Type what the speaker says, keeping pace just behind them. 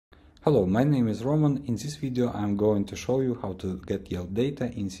Hello, my name is Roman. In this video I'm going to show you how to get Yelp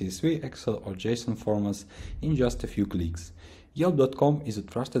data in CSV, Excel or JSON formats in just a few clicks. Yelp.com is a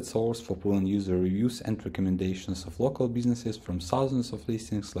trusted source for pulling user reviews and recommendations of local businesses from thousands of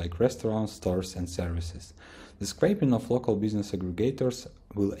listings like restaurants, stores and services. The scraping of local business aggregators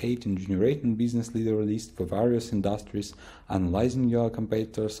will aid in generating business leader lists for various industries, analyzing your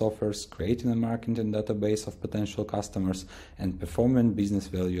competitors' offers, creating a marketing database of potential customers, and performing business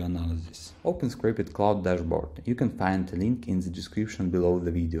value analysis. Open Scrape-It.Cloud dashboard. You can find a link in the description below the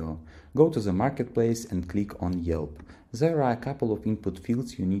video. Go to the marketplace and click on Yelp. There are a couple of input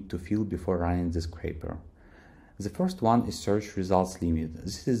fields you need to fill before running the scraper. The first one is search results limit.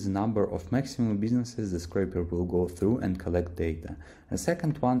 This is the number of maximum businesses the scraper will go through and collect data. The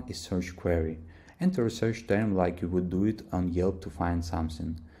second one is search query. Enter a search term like you would do it on Yelp to find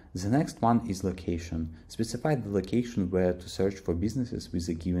something. The next one is location. Specify the location where to search for businesses with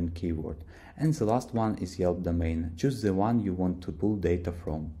a given keyword. And the last one is Yelp domain. Choose the one you want to pull data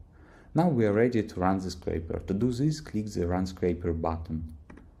from. Now we are ready to run the scraper. To do this, click the Run Scraper button.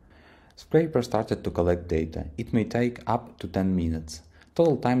 Scraper started to collect data. It may take up to 10 minutes.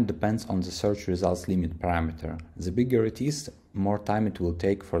 Total time depends on the search results limit parameter. The bigger it is, more time it will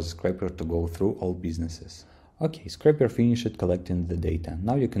take for the scraper to go through all businesses. Okay, scraper finished collecting the data.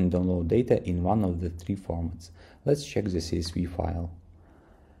 Now you can download data in one of the three formats. Let's check the CSV file.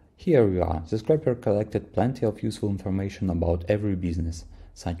 Here we are. The scraper collected plenty of useful information about every business,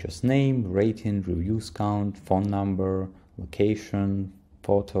 such as name, rating, reviews count, phone number, location,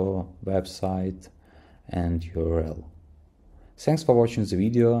 photo, website, and URL. Thanks for watching the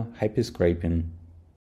video. Happy scraping!